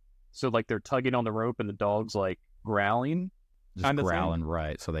 so like they're tugging on the rope and the dog's like growling? Just growling,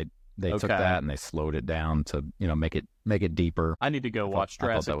 right. So they took that and they slowed it down to, make it deeper. I need to go watch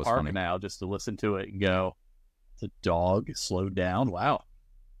Jurassic Park now just to listen to it and go, the dog slowed down? Wow.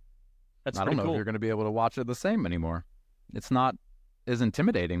 That's I don't know if you're going to be able to watch it the same anymore. It's not as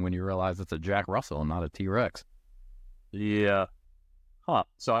intimidating when you realize it's a Jack Russell and not a T-Rex. Yeah. Huh.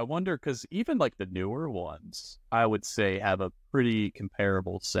 So I wonder, because even like the newer ones, I would say have a pretty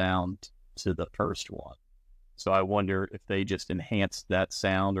comparable sound to the first one. So I wonder if they just enhanced that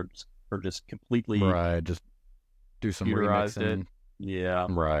sound or just completely just do some computerized remixing. it. Yeah.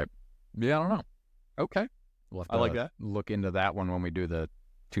 Right. Yeah, I don't know. Okay. We'll have to I like that. Look into that one when we do the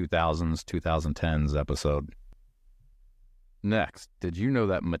 2000s, 2010s episode. Next, did you know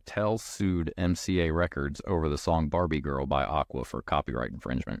that Mattel sued MCA Records over the song Barbie Girl by Aqua for copyright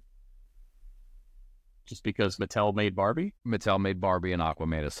infringement? Just because Mattel made Barbie? Mattel made Barbie and Aqua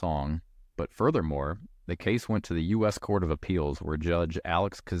made a song. But furthermore, the case went to the U.S. Court of Appeals, where Judge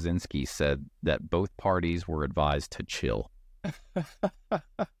Alex Kaczynski said that both parties were advised to chill.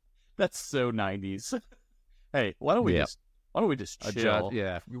 That's so 90s. Hey, why don't we just chill?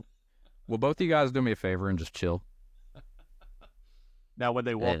 Will both of you guys do me a favor and just chill? Now, when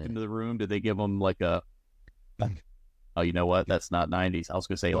they walked into the room, did they give them like a... Oh, you know what? That's not 90s. I was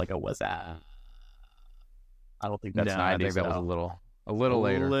going to say like a what's that? I don't think that's 90s. I think that was a little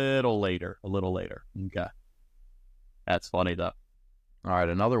later. A little later. Okay. That's funny, though. All right,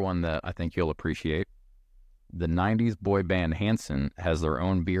 another one that I think you'll appreciate. The 90s boy band Hanson has their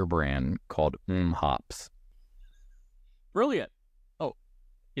own beer brand called Hops. Brilliant. Oh,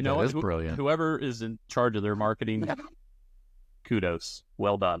 you know that what? Is brilliant. Whoever is in charge of their marketing, kudos.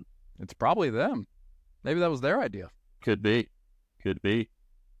 Well done. It's probably them. Maybe that was their idea. Could be.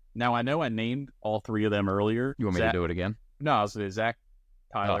 Now, I know I named all three of them earlier. You want me to do it again? No, I was going to say Zach,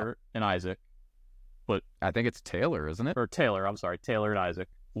 Tyler, and Isaac. But I think it's Taylor, isn't it? Or Taylor, I'm sorry. Taylor and Isaac.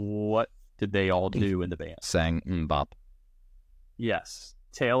 What did they all do in the band? Sang bop. Yes.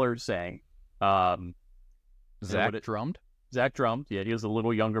 Taylor sang. Zach drummed? Zach drummed. Yeah, he was a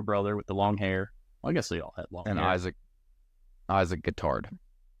little younger brother with the long hair. Well, I guess they all had long hair. And Isaac guitared.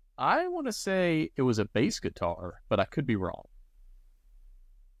 I want to say it was a bass guitar, but I could be wrong.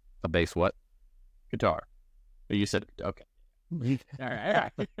 A bass what? Guitar. But you said, okay. All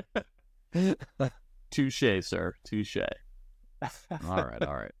right. Touche, sir. Touche. All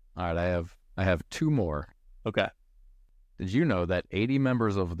right. I have two more. Okay. Did you know that 80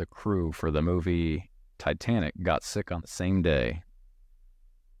 members of the crew for the movie Titanic got sick on the same day?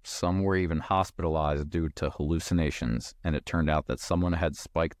 Some were even hospitalized due to hallucinations, and it turned out that someone had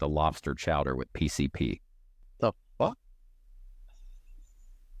spiked the lobster chowder with PCP. The fuck?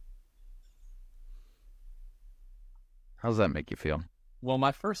 How does that make you feel? Well,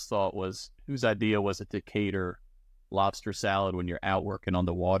 my first thought was, whose idea was it to cater lobster salad when you're out working on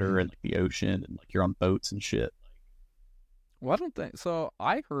the water and like the ocean and like you're on boats and shit? Well, I don't think so.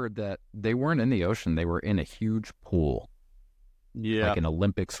 I heard that they weren't in the ocean; they were in a huge pool. Yeah, like an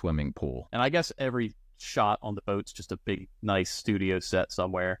Olympic swimming pool. And I guess every shot on the boat's just a big, nice studio set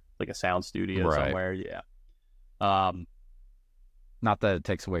somewhere, like a sound studio somewhere. Yeah. Not that it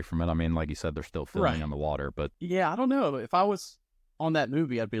takes away from it. I mean, like you said, they're still filming on the water, but yeah, I don't know. If I was on that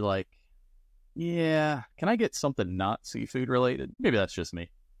movie, I'd be like, yeah, can I get something not seafood related? Maybe that's just me.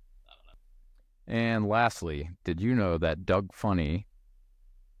 I don't know. And lastly, did you know that Doug Funny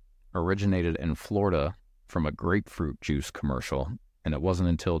originated in Florida from a grapefruit juice commercial, and it wasn't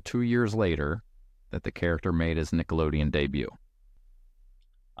until 2 years later that the character made his Nickelodeon debut?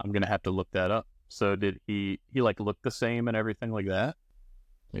 I'm gonna have to look that up. So did he like look the same and everything like that?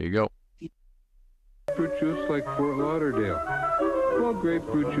 There you go. Fruit juice like Fort Lauderdale. Well,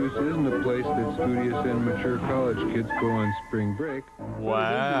 grapefruit juice isn't a place that studious and mature college kids go on spring break.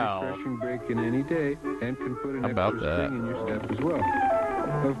 Wow. But it is a refreshing break in any day and can put an How about extra that? spring in your step as well.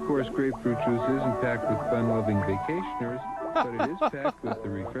 Of course, grapefruit juice isn't packed with fun-loving vacationers, but it is packed with the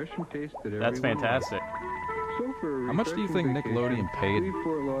refreshing taste that everyone That's fantastic. loves. So for a How much do you refreshing think vacation, Nickelodeon paid leave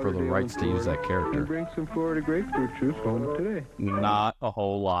Fort for the Lauderdale rights in to use that Florida character? and bring some Florida grapefruit juice home today. Not a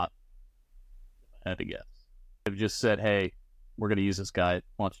whole lot. I had to guess. They've just said, hey, we're going to use this guy.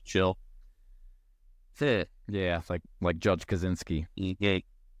 Why don't you chill? Yeah, it's like Judge Kaczynski. Yeah.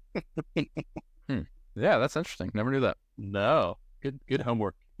 Yeah, that's interesting. Never knew that. No. Good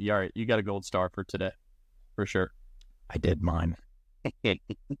homework. You all right? You got a gold star for today. For sure. I did mine.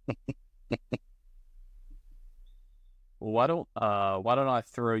 Why don't I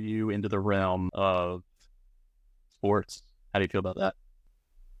throw you into the realm of sports? How do you feel about that?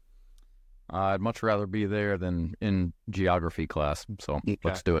 I'd much rather be there than in geography class, so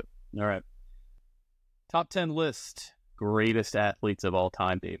let's do it. All right. Top 10 list. Greatest athletes of all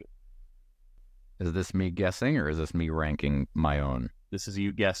time, David. Is this me guessing, or is this me ranking my own? This is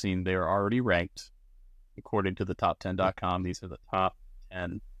you guessing. They're already ranked. According to the top10.com, these are the top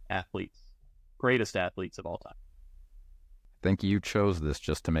 10 athletes. Greatest athletes of all time. I think you chose this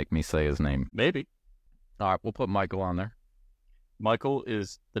just to make me say his name. Maybe. All right, we'll put Michael on there. Michael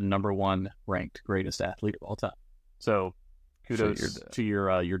is the number one ranked greatest athlete of all time. So kudos to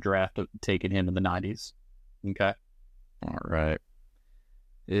your draft of taking him in the 90s. Okay. All right.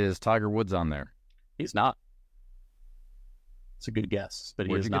 Is Tiger Woods on there? He's not. It's a good guess, but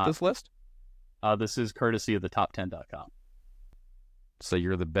he Where'd is you not. get this list? This is courtesy of the top10.com. So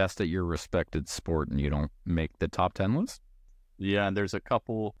you're the best at your respected sport and you don't make the top 10 list? Yeah, and there's a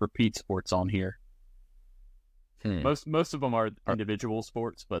couple repeat sports on here. Most of them are individual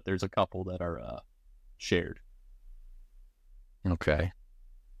sports, but there's a couple that are shared. Okay.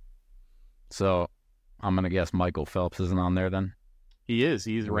 So I'm going to guess Michael Phelps isn't on there then? He is.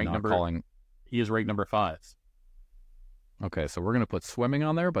 He is ranked number 5. Okay, so we're going to put swimming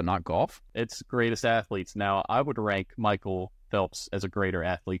on there, but not golf? It's greatest athletes. Now, I would rank Michael Phelps as a greater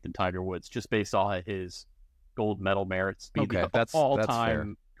athlete than Tiger Woods, just based off his gold medal merits. Okay, that's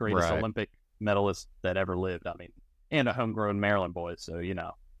all-time fair. greatest Right. Olympic medalist that ever lived. I mean, and a homegrown Maryland boy, so,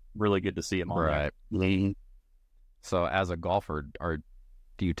 really good to see him on Right. there. So as a golfer,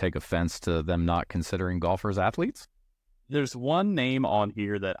 do you take offense to them not considering golfers athletes? There's one name on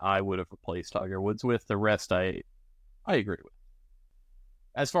here that I would have replaced Tiger Woods with. The rest I agree with.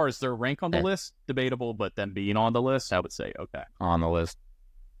 As far as their rank on the list, debatable, but them being on the list, I would say okay. On the list?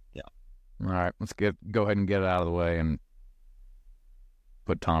 Yeah. All right, let's go ahead and get it out of the way and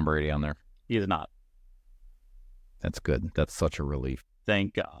put Tom Brady on there. He is not. That's good. That's such a relief.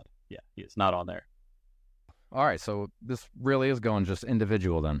 Thank God. Yeah, he is not on there. All right, so this really is going just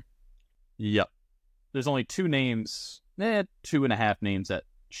individual then. Yep. There's only 2 names, 2.5 names that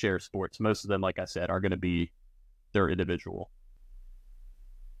share sports. Most of them, like I said, are going to be their individual.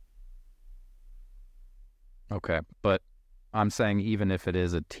 Okay, but I'm saying even if it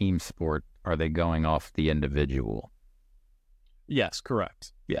is a team sport, are they going off the individual? Yes,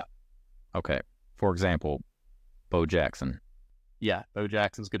 correct. Yeah. Okay. For example, Bo Jackson. Yeah, Bo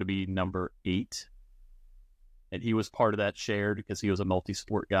Jackson's going to be number 8. And he was part of that shared because he was a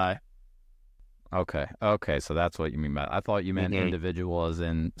multi-sport guy. Okay, so that's what you mean by I thought you meant individual as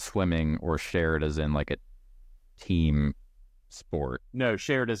in swimming or shared as in like a team sport. No,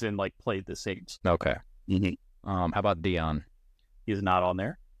 shared as in like played the same. Okay. How about Dion? He's not on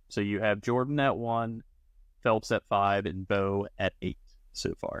there. So you have Jordan at 1, Phelps at 5, and Bo at 8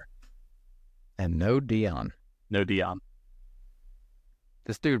 so far. And no Dion. No Dion.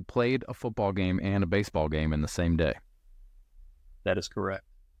 This dude played a football game and a baseball game in the same day. That is correct.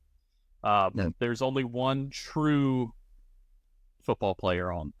 There's only one true football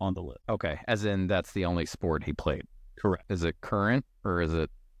player on the list. Okay, as in that's the only sport he played. Correct. Is it current or is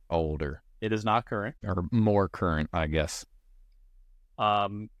it older? It is not current. Or more current, I guess.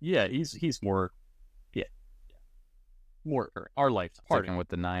 Yeah, he's more, more current. Our life. Sticking with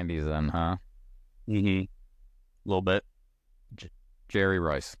the 90s then, huh? A little bit. Jerry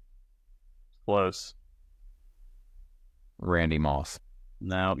Rice. Close. Randy Moss.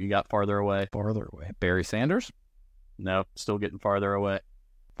 No, you got farther away. Farther away. Barry Sanders? No, still getting farther away.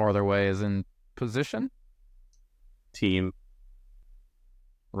 Farther away as in position? Team.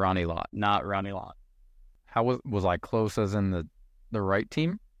 Ronnie Lott. Not Ronnie Lott. How was I close as in the right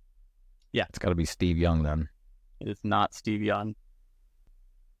team? Yeah. It's got to be Steve Young then. It is not Steve Young.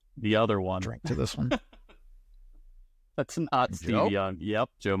 The other one. Drink to this one. That's not Steve Joe? Young. Yep,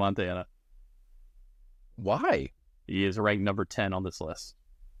 Joe Montana. Why? He is ranked number 10 on this list.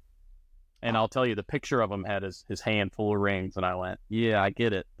 And I'll tell you, the picture of him had his hand full of rings, and I went, yeah, I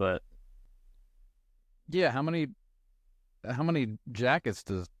get it, but Yeah, how many jackets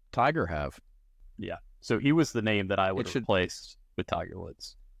does Tiger have? yeah. So he was the name that I would It have should- replaced with Tiger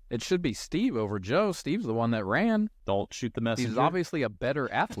Woods. It should be Steve over Joe. Steve's the one that ran. Don't shoot the messenger. He's obviously a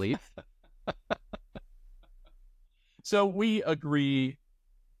better athlete. So we agree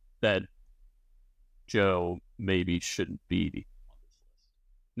that Joe maybe shouldn't be on this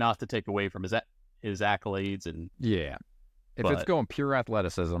list. Not to take away from his accolades and Yeah. If it's But- going pure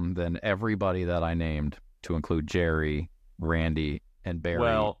athleticism, then everybody that I named, to include Jerry, Randy, and Barry,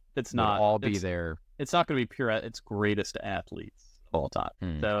 well, it's would not all be it's, there. It's not going to be pure. It's greatest athletes of all time.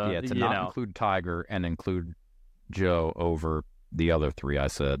 So, Yeah, to you not know. include Tiger and include Joe over the other three I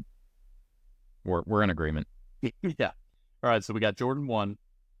said. We're in agreement. Yeah. All right. So we got Jordan 1,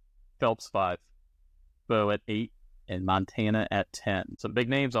 Phelps 5, Bo at 8, and Montana at 10. Some big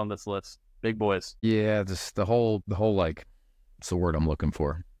names on this list. Big boys. Yeah, just the whole like, it's the word I'm looking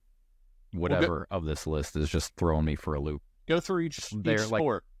for. Whatever of this list is just throwing me for a loop. Go through each They're like-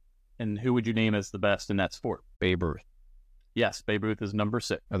 sport. And who would you name as the best in that sport? Babe Ruth. Yes, Babe Ruth is number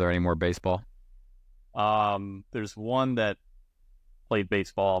 6. Are there any more baseball? There's one that played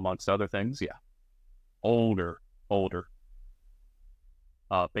baseball amongst other things. Yeah. Older.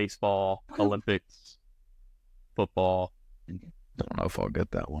 Baseball, Olympics, football. I don't know if I'll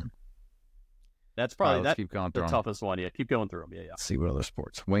get that one. That's All probably right, let's keep going the through 'em. toughest one. Yeah, keep going through them. Yeah. Let's see what other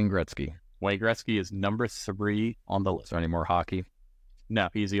sports. Wayne Gretzky. Wayne Gretzky is number 3 on the Is list. there any more hockey? No,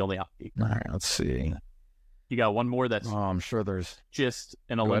 he's the only hockey. All right, let's see. You got one more that's Oh, I'm sure there's just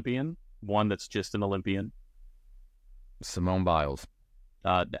an ahead. Olympian. One that's just an Olympian. Simone Biles.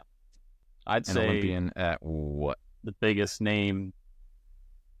 No. I'd An say Olympian at what? the biggest name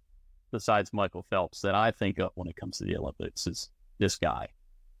besides Michael Phelps that I think of when it comes to the Olympics is this guy.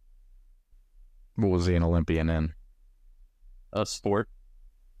 What was he an Olympian in? A sport.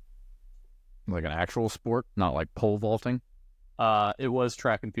 Like an actual sport, not like pole vaulting? It was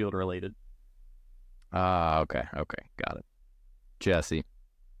track and field related. Okay, got it. Jesse.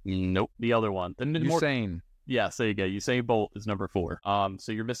 Nope. The other one. Usain. Yes, there you go. Usain Bolt is number 4.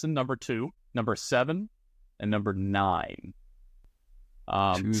 So you're missing number 2, number 7, and number 9.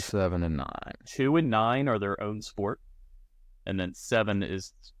 2, 7, and 9. 2 and 9 are their own sport, and then 7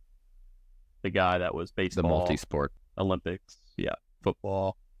 is the guy that was The baseball, multi-sport. Olympics, yeah,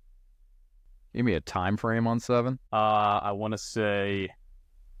 football. Give me a time frame on 7. I want to say,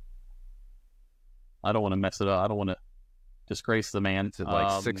 I don't want to mess it up. I don't want to disgrace the man. Is it like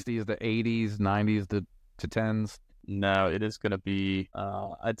 60s to 80s, 90s to 10s? No, it is going to be.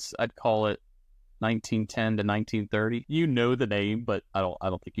 I'd call it 1910 to 1930. You know the name, but I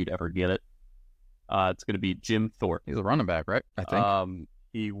don't think you'd ever get it. It's going to be Jim Thorpe. He's a running back, right? I think.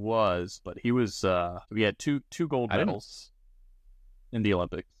 He was, but he was. We had two gold I didn't- medals in the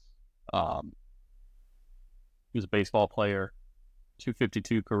Olympics. He was a baseball player,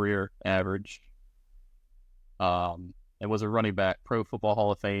 252 career average. And was a running back, Pro Football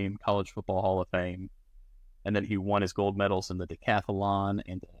Hall of Fame, College Football Hall of Fame, and then he won his gold medals in the decathlon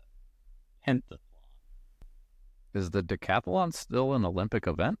and the pentathlon. Is the decathlon still an Olympic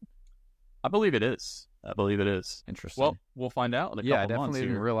event? I believe it is. Interesting. Well, we'll find out in a couple yeah, I months definitely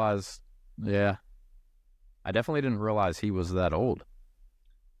didn't here. realize. Yeah, I definitely didn't realize he was that old.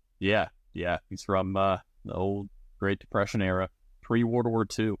 Yeah. He's from the old Great Depression era, pre-World War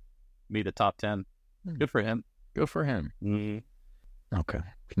II. Made the top 10. Good for him. Good for him. Mm. Okay.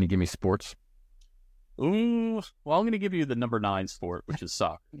 Can you give me sports? Ooh, well, I'm going to give you the number 9 sport, which is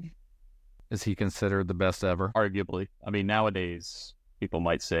soccer. Is he considered the best ever? Arguably. I mean, nowadays, people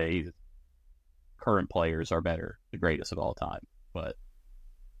might say current players are better, the greatest of all time. But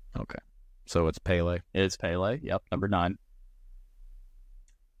Okay. So it's Pele. it's Pele. Yep, number 9.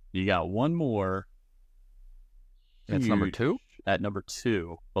 You got one more. That's number Huge 2? At number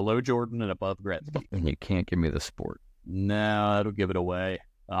 2, below Jordan and above Gretzky. And you can't give me the sport. No, that'll give it away.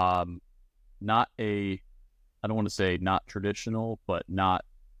 Not a, I don't want to say not traditional, but not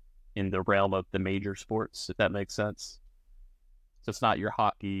in the realm of the major sports, if that makes sense. So it's not your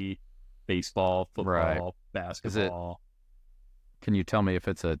hockey, baseball, football, Right. basketball. Can you tell me if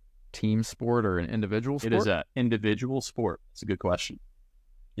it's a team sport or an individual sport? It is an individual sport. That's a good question.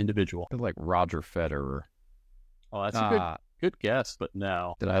 Individual. I feel like Roger Federer. Oh, that's a good guess, but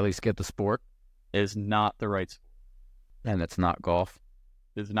no, Did I at least get the sport? it is not the right sport. And it's not golf.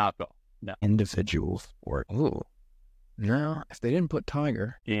 It is not golf. No. Individual sport. Ooh. No, if they didn't put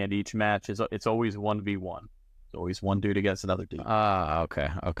Tiger. And each match it's always 1v1. It's always one dude against another dude.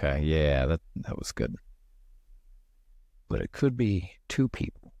 Okay. Yeah, that was good. But it could be two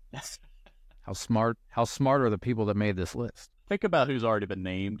people. How smart are the people that made this list? Think about who's already been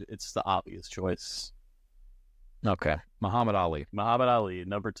named. It's the obvious choice. Okay. Muhammad Ali. Muhammad Ali,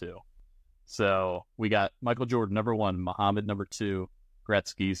 number 2. So we got Michael Jordan, number 1, Muhammad, number 2,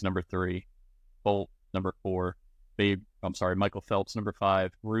 Gretzky's number 3, Bolt, number 4, Michael Phelps, number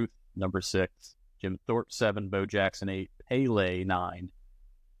 5, Ruth, number 6, Jim Thorpe, 7, Bo Jackson, 8, Pele, 9,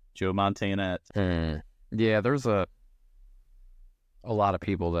 Joe Montana at 10. Yeah, there's a lot of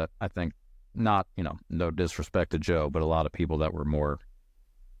people that I think, not, no disrespect to Joe, but a lot of people that were more,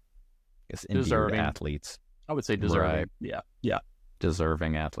 I guess, endeared athletes. I would say deserving. Right. Yeah.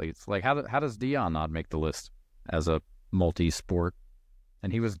 Deserving athletes. Like, how does Dion not make the list as a multi-sport?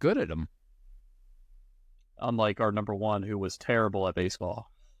 And he was good at them. Unlike our number 1, who was terrible at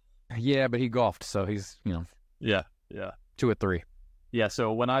baseball. Yeah, but he golfed, so he's, Yeah. 2 or 3. Yeah,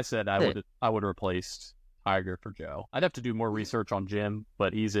 so when I said I would have replaced Tiger for Joe, I'd have to do more research on Jim,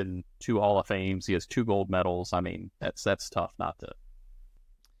 but he's in 2 Hall of Fames. He has 2 gold medals. I mean, that's tough not to.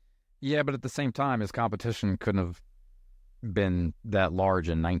 Yeah, but at the same time, his competition couldn't have been that large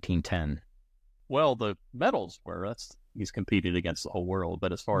in 1910. Well, the medals were. He's competed against the whole world,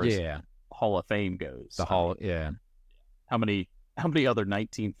 but as far as Hall of Fame goes, How many other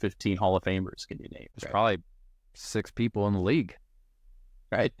 1915 Hall of Famers can you name? There's probably 6 people in the league,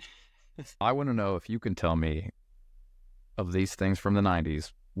 right? I want to know if you can tell me, of these things from the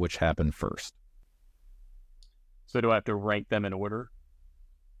 90s, which happened first. So do I have to rank them in order?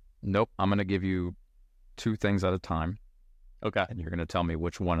 Nope. I'm going to give you 2 things at a time. Okay. And you're going to tell me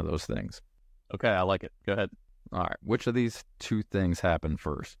which one of those things. Okay, I like it. Go ahead. All right. Which of these 2 things happened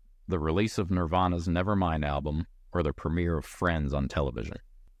first? The release of Nirvana's Nevermind album or the premiere of Friends on television?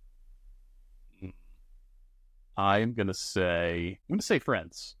 I'm going to say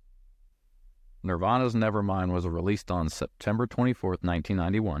Friends. Nirvana's Nevermind was released on September 24th,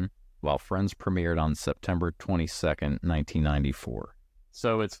 1991, while Friends premiered on September 22nd, 1994.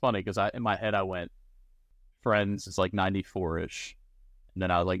 So it's funny because in my head I went, Friends is like 94-ish. And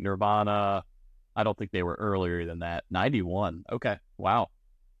then I was like, Nirvana, I don't think they were earlier than that. 91. Okay. Wow.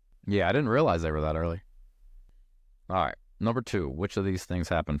 Yeah, I didn't realize they were that early. All right. Number 2, which of these things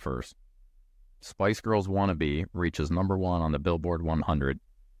happened first? Spice Girls Wannabe reaches number 1 on the Billboard 100,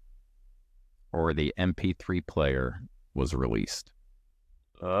 or the MP3 player was released?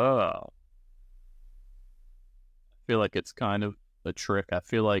 Oh. I feel like it's kind of a trick. I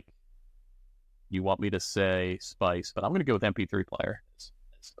feel like you want me to say Spice, but I'm going to go with MP3 player.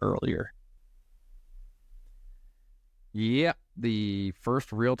 It's earlier. Yeah, the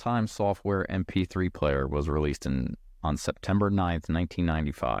first real-time software MP3 player was released on September 9th,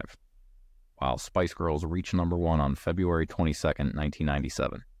 1995, while Spice Girls reached number 1 on February 22nd,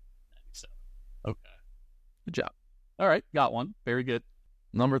 1997. Okay. Good job. All right, got one. Very good.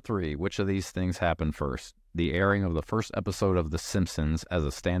 Number 3, which of these things happened first? The airing of the first episode of The Simpsons as a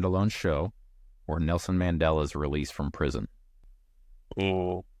standalone show, or Nelson Mandela's release from prison?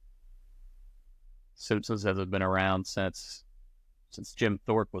 Oh. Simpsons hasn't been around since Jim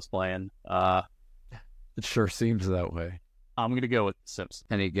Thorpe was playing. It sure seems that way. I'm going to go with Simpsons.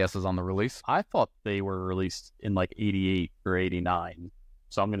 Any guesses on the release? I thought they were released in like 88 or 89.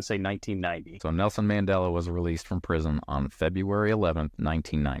 So I'm going to say 1990. So Nelson Mandela was released from prison on February 11th,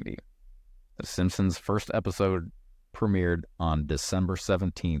 1990. The Simpsons' first episode premiered on December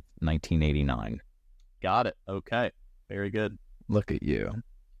 17th, 1989. Got it. Okay. Very good. Look at you.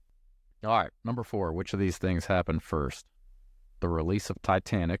 All right. Number 4, which of these things happened first? The release of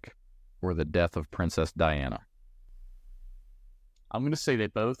Titanic or the death of Princess Diana? I'm going to say they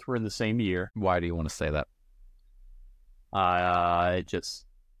both were in the same year. Why do you want to say that?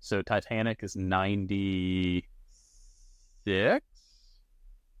 So Titanic is 96,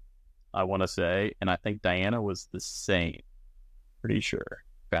 I want to say, and I think Diana was the same. Pretty sure.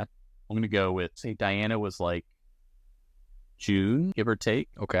 Okay. I'm going to go with, say Diana was like June, give or take.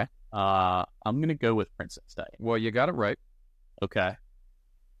 Okay. I'm going to go with Princess Diana. Well, you got it right. Okay.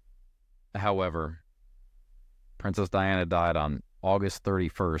 However, Princess Diana died on August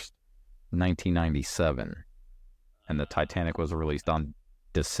 31st, 1997, and the Titanic was released on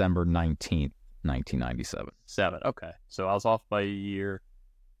December 19th, 1997. Okay. So I was off by a year,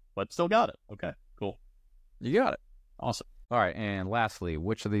 but still got it. Okay, cool. You got it. Awesome. All right, and lastly,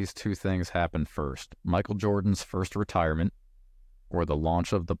 which of these 2 things happened first? Michael Jordan's first retirement or the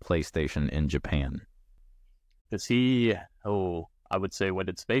launch of the PlayStation in Japan? I would say, when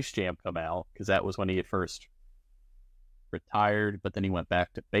did Space Jam come out? Because that was when he had first retired, but then he went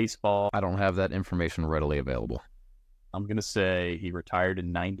back to baseball. I don't have that information readily available. I'm going to say he retired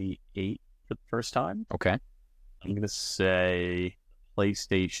in 98 for the first time. Okay. I'm going to say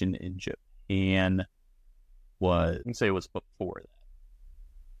PlayStation in Japan was before that.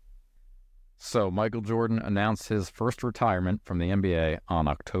 So Michael Jordan announced his first retirement from the NBA on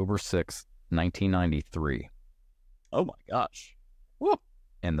October 6, 1993. Oh my gosh. Woo.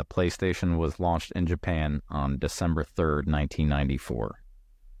 And the PlayStation was launched in Japan on December 3rd, 1994.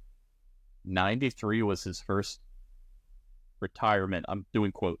 93 was his first retirement. I'm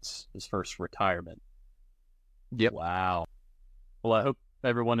doing quotes. His first retirement. Yep. Wow. Well, I hope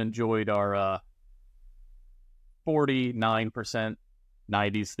everyone enjoyed our 49%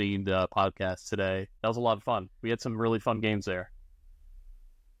 90s themed podcast today. That was a lot of fun. We had some really fun games there.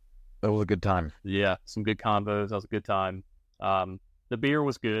 That was a good time. Yeah, some good combos. That was a good time. The beer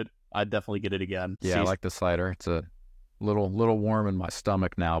was good. I'd definitely get it again. Yeah, I like the cider. It's a little warm in my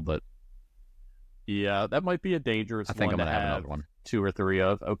stomach now, but yeah, that might be a dangerous I think one I'm to gonna have have another one. 2 or 3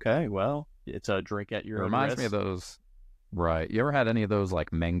 of. Okay, well, it's a drink at your It own reminds me risk. of those. Right. You ever had any of those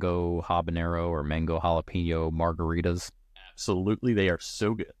like mango habanero or mango jalapeno margaritas? Absolutely, they are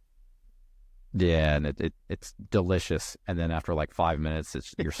so good. Yeah, and it's delicious. And then after like 5 minutes,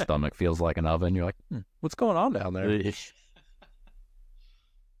 your stomach feels like an oven. You're like, what's going on down there?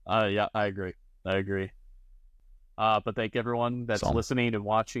 Yeah, I agree. But thank everyone that's listening and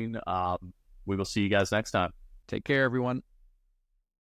watching. We will see you guys next time. Take care, everyone.